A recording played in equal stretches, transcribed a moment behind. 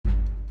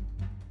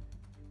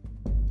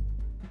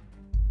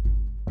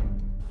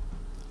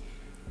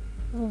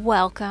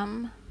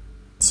Welcome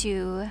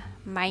to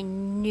my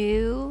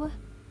new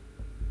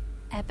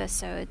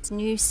episodes,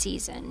 new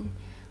season,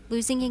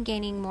 Losing and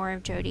Gaining More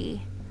of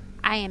Jody.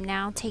 I am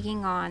now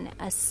taking on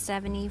a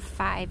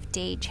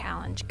 75-day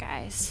challenge,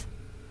 guys.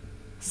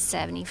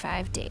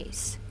 75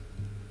 days.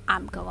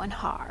 I'm going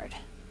hard.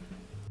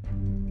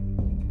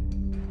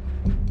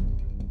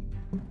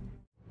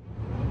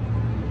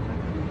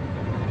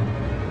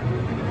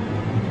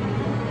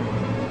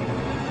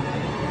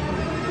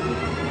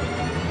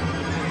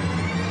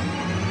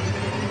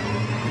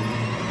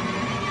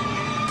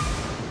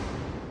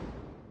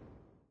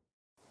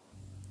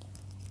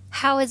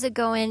 How is it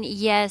going?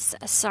 Yes,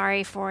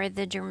 sorry for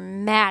the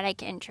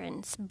dramatic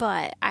entrance,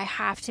 but I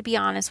have to be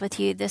honest with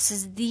you. This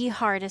is the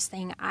hardest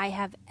thing I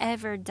have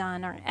ever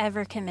done or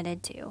ever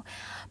committed to.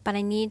 But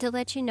I need to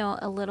let you know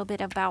a little bit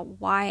about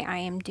why I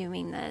am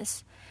doing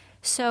this.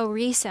 So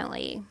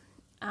recently,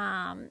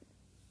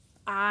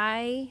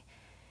 I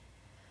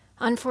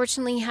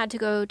unfortunately had to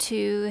go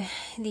to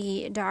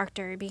the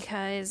doctor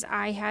because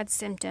I had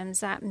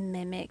symptoms that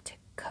mimicked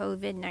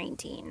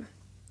COVID-19.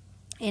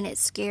 And it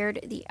scared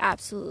the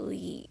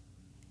absolutely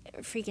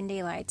freaking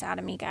daylights out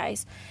of me,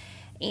 guys.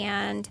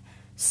 And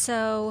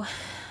so,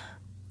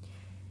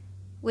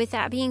 with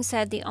that being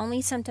said, the only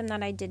symptom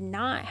that I did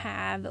not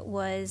have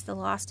was the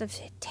loss of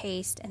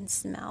taste and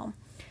smell.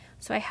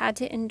 So I had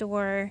to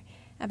endure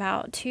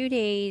about 2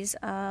 days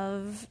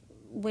of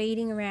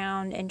waiting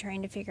around and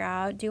trying to figure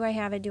out, do I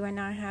have it, do I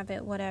not have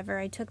it, whatever.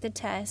 I took the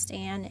test,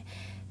 and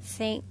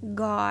thank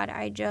God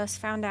I just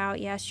found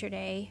out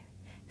yesterday,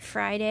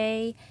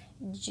 Friday,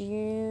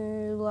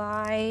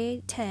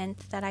 July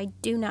 10th, that I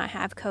do not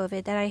have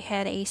COVID, that I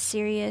had a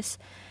serious,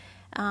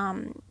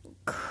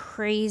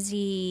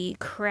 crazy,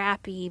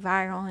 crappy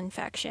viral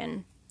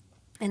infection.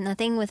 And the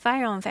thing with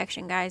viral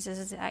infection, guys,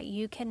 is that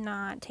you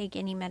cannot take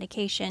any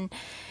medication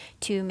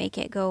to make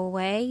it go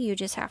away. You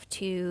just have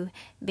to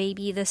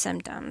baby the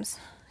symptoms.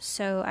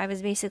 So I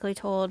was basically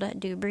told,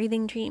 do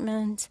breathing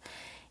treatments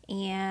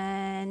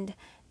and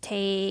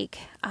take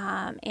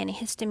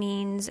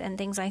antihistamines and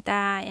things like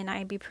that, and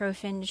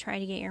ibuprofen to try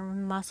to get your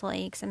muscle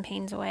aches and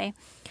pains away.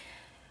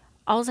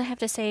 All I have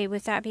to say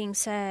with that being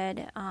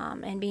said,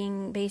 and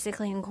being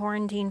basically in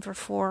quarantine for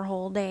 4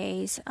 whole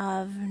days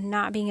of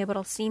not being able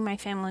to see my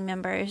family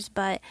members,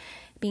 but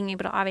being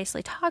able to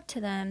obviously talk to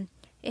them,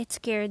 it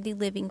scared the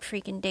living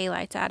freaking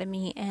daylights out of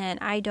me, and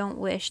I don't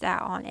wish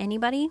that on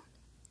anybody.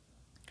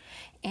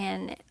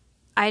 And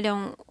I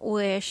don't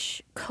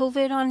wish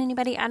COVID on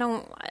anybody. I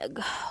don't,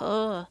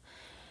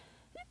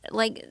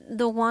 like,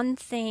 the one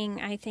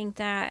thing I think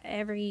that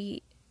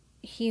every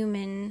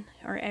human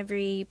or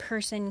every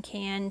person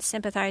can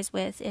sympathize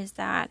with is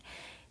that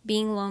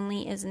being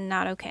lonely is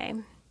not okay.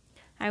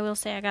 I will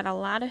say I got a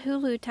lot of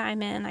Hulu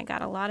time in. I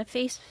got a lot of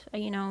Netflix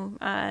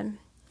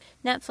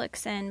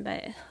in,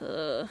 but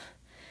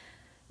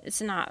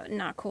it's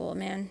not cool,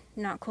 man.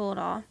 Not cool at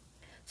all.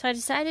 So I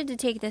decided to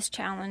take this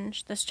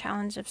challenge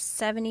of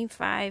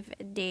 75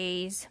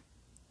 days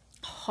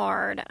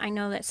hard. I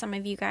know that some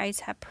of you guys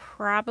have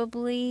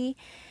probably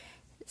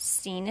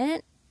seen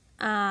it.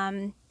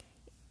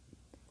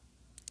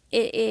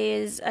 It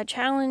is a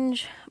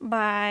challenge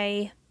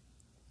by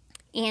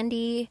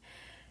Andy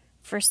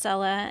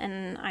Frisella,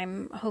 and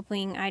I'm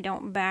hoping I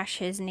don't bash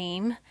his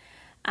name.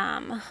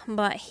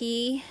 But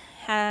he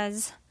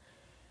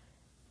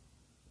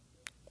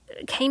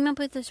came up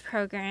with this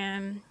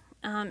program.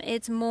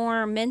 It's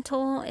more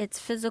mental, it's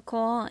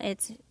physical,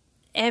 it's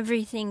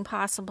everything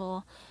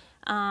possible.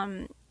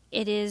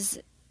 It is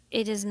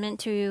meant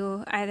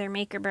to either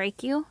make or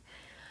break you.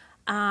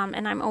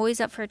 And I'm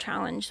always up for a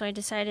challenge, so I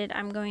decided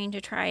I'm going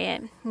to try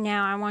it.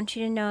 Now, I want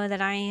you to know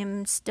that I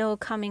am still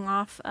coming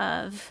off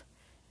of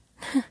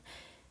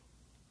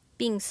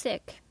being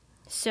sick.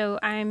 So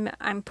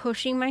I'm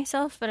pushing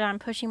myself, but I'm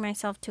pushing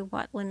myself to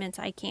what limits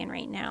I can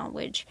right now,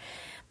 which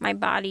my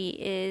body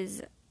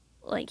is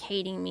like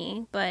hating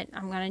me, but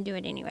I'm going to do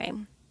it anyway.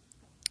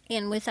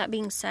 And with that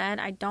being said,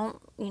 I don't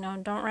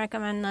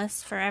recommend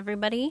this for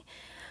everybody.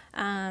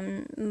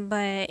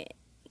 But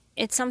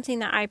it's something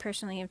that I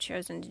personally have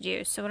chosen to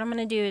do. So what I'm going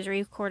to do is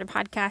record a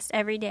podcast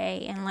every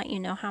day and let you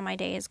know how my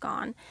day has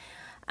gone.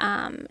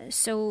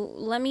 So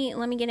let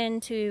me get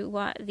into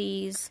what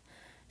these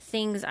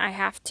things I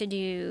have to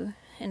do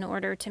in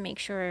order to make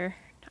sure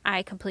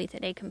I complete the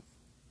day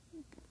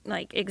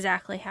like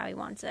exactly how he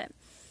wants it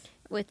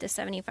with the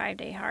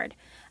 75-day hard.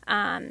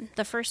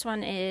 The first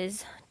one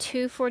is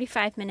 2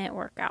 45-minute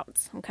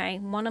workouts, okay?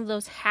 One of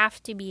those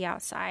have to be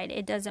outside.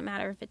 It doesn't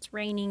matter if it's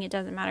raining, it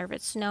doesn't matter if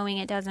it's snowing,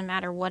 it doesn't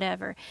matter,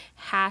 whatever.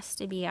 Has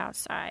to be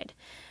outside.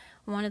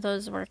 One of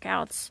those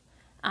workouts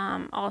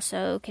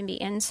also can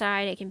be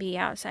inside, it can be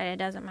outside, it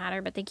doesn't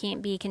matter, but they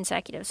can't be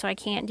consecutive. So I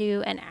can't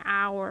do an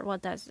hour,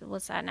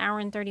 an hour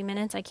and 30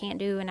 minutes? I can't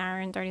do an hour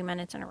and 30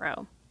 minutes in a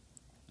row.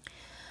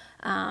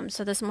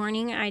 So this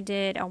morning I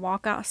did a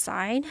walk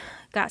outside,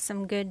 got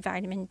some good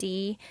vitamin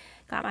D,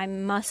 got my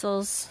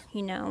muscles,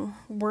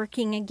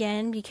 working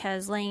again,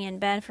 because laying in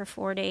bed for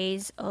 4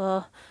 days,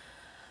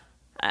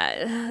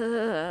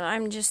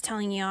 I'm just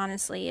telling you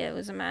honestly, it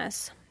was a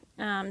mess.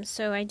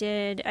 So I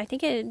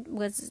think it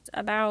was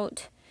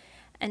about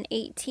an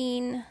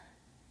 18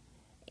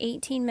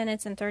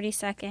 minutes and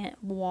 30-second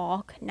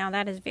walk. Now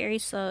that is very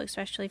slow,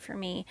 especially for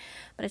me,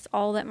 but it's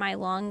all that my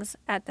lungs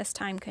at this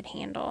time could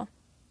handle.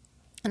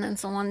 And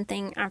that's the one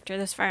thing after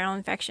this viral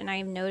infection,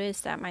 I've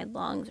noticed that my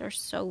lungs are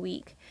so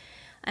weak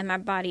and my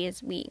body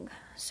is weak.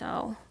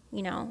 So,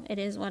 it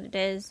is what it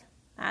is.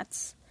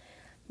 That's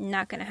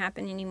not going to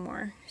happen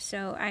anymore.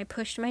 So I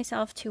pushed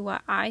myself to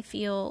what I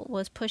feel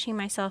was pushing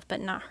myself but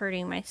not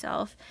hurting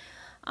myself.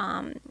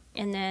 And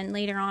then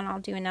later on I'll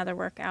do another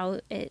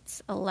workout.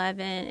 It's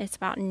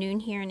about noon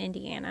here in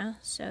Indiana,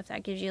 so if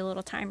that gives you a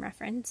little time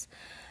reference.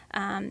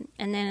 And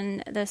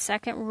then the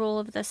second rule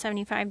of the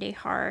 75-day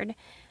hard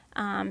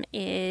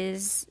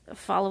is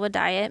follow a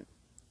diet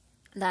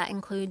that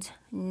includes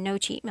no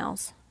cheat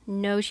meals.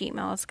 No cheat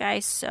meals,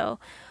 guys. So,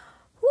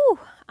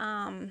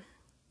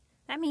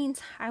 that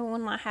means I will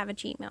not have a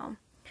cheat meal.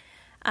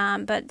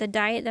 But the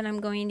diet that I'm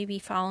going to be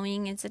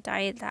following is a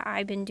diet that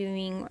I've been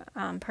doing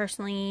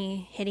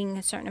personally, hitting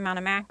a certain amount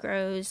of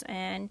macros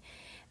and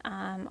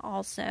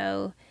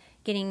also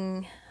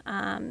getting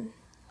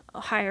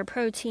higher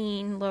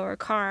protein, lower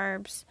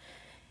carbs.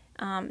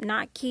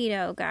 Not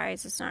keto,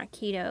 guys. It's not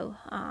keto.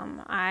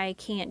 I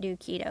can't do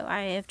keto.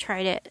 I have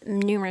tried it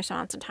numerous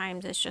amounts of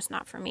times. It's just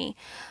not for me.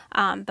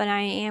 But I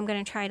am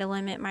going to try to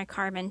limit my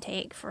carb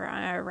intake for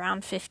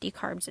around 50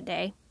 carbs a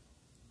day.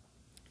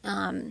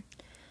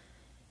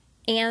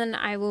 And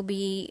I will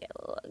be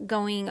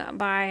going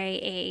by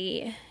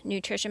a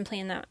nutrition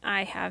plan that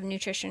I have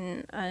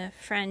a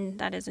friend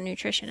that is a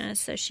nutritionist.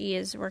 So she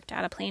has worked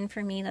out a plan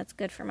for me that's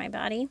good for my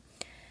body.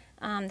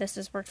 This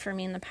has worked for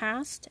me in the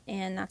past,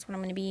 and that's what I'm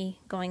going to be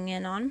going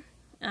in on.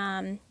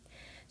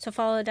 So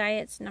follow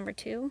diets, number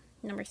 2.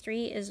 Number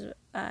 3 is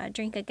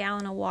drink a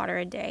gallon of water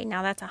a day.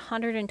 Now that's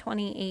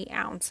 128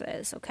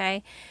 ounces,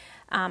 okay?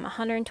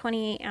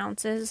 128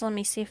 ounces. Let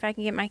me see if I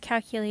can get my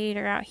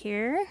calculator out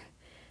here.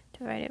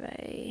 Divided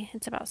by,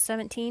 it's about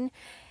 17.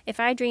 If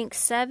I drink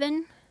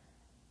 7.5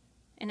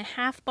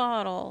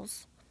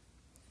 bottles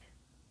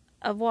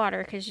of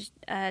water, because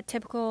a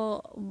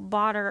typical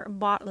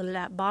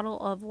bottle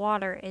of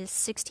water is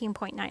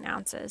 16.9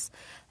 ounces.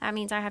 That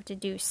means I have to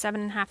do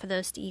 7.5 of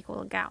those to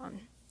equal a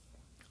gallon.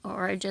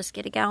 Or just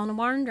get a gallon of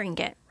water and drink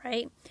it,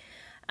 right?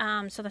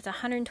 So that's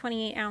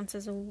 128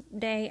 ounces a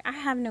day. I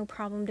have no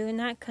problem doing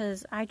that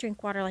because I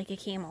drink water like a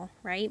camel,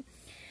 right?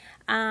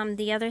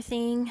 The other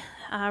thing,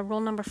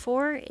 rule number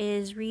 4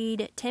 is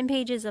read 10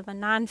 pages of a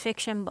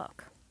nonfiction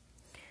book.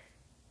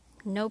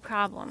 No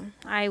problem.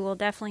 I will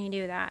definitely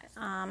do that.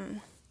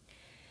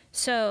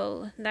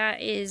 So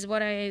that is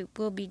what I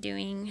will be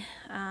doing.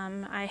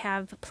 I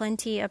have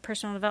plenty of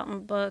personal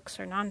development books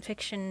or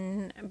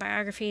nonfiction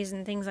biographies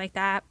and things like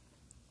that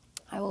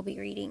I will be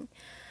reading.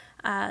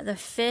 The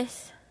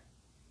 5th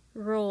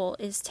rule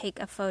is take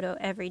a photo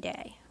every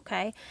day.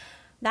 Okay.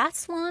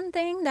 That's one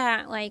thing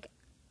that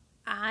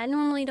I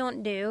normally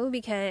don't do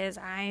because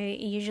I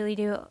usually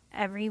do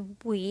every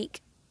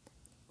week.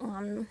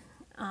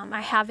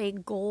 I have a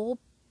goal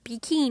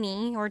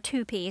bikini or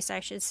 2-piece, I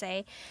should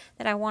say,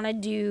 that I want to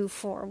do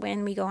for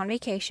when we go on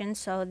vacation.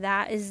 So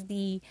that is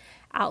the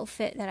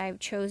outfit that I've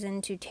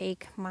chosen to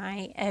take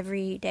my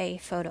everyday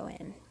photo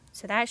in.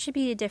 So that should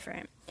be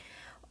different.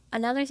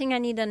 Another thing I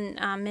need to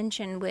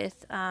mention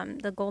with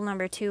the goal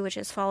number 2, which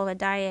is follow a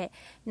diet,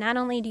 not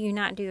only do you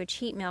not do a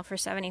cheat meal for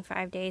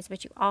 75 days,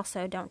 but you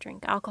also don't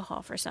drink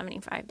alcohol for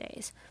 75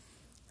 days.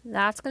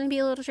 That's going to be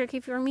a little tricky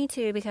for me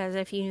too, because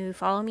if you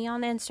follow me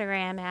on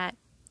Instagram at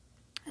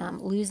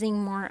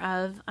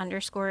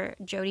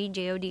losingmoreof_Jodie,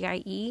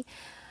 Jodie,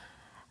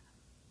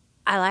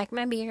 I like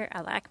my beer,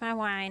 I like my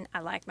wine, I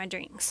like my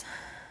drinks.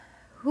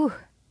 Whew.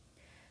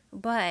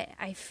 But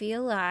I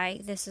feel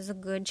like this is a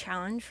good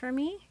challenge for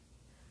me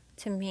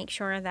to make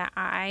sure that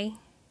I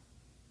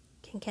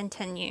can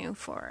continue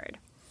forward.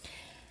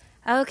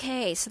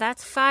 Okay, so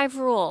that's 5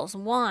 rules.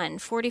 1,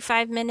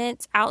 45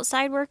 minutes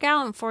outside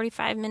workout and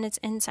 45 minutes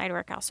inside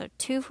workout. So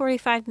 2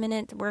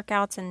 45-minute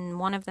workouts and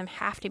one of them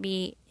have to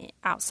be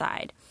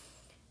outside,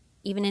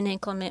 even in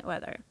inclement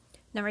weather.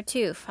 Number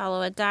 2,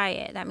 follow a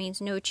diet. That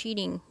means no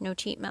cheating, no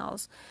cheat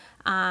meals.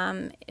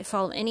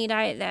 Follow any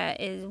diet that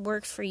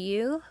works for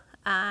you,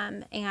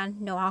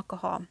 and no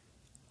alcohol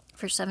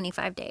for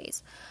 75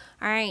 days.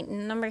 All right,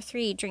 number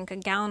 3, drink a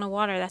gallon of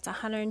water. That's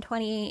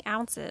 128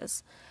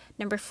 ounces.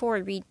 Number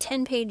 4, read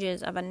 10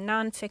 pages of a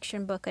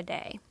nonfiction book a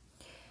day.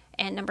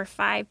 And number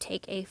 5,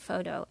 take a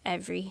photo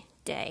every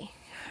day.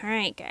 All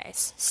right,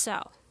 guys.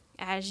 So,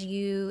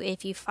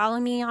 if you follow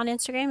me on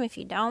Instagram, if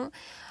you don't,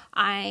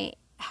 I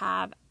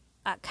have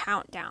a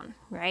countdown,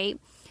 right?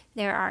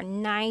 There are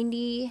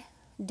 90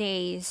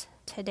 days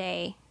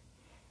today,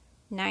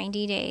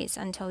 90 days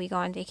until we go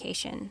on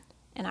vacation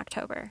in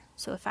October.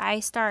 So if I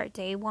start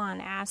day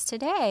 1 as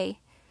today,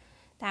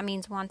 that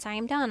means once I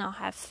am done, I'll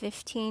have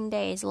 15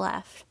 days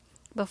left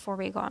before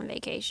we go on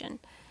vacation.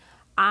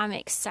 I'm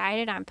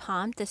excited. I'm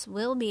pumped. This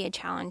will be a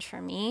challenge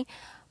for me,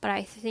 but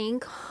I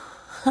think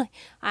I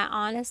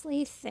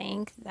honestly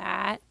think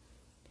that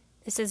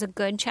this is a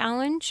good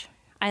challenge.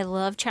 I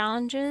love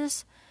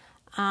challenges.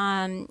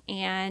 And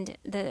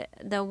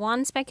the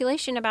one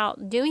speculation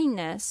about doing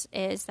this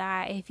is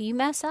that if you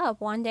mess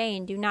up one day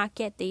and do not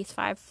get these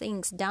 5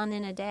 things done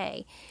in a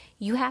day,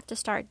 you have to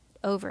start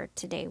over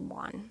to day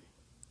 1.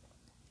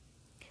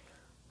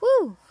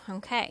 Woo!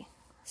 Okay.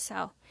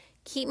 So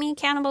keep me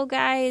accountable,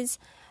 guys.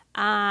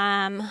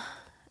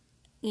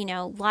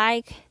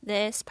 Like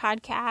this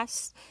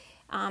podcast.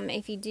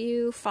 If you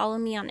do, follow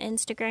me on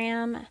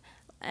Instagram.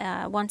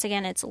 Once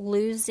again, it's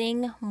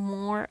losing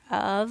more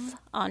of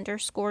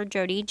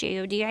 _Jodie,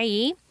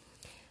 Jodie.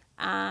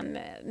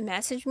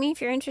 Message me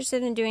if you're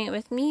interested in doing it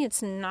with me.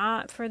 It's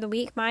not for the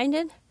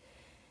weak-minded,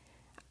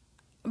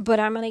 but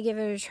I'm going to give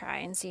it a try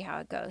and see how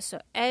it goes.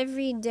 So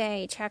every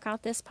day, check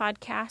out this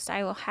podcast.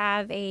 I will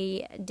have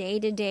a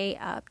day-to-day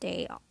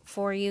update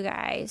for you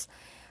guys.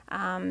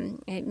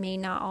 It may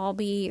not all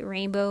be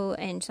rainbow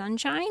and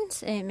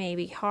sunshines. It may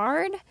be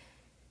hard,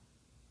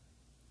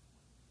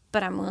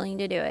 but I'm willing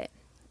to do it.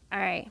 All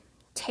right.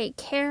 Take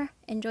care.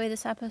 Enjoy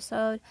this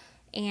episode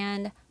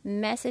and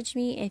message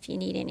me if you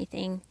need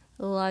anything.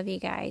 Love you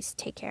guys.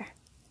 Take care.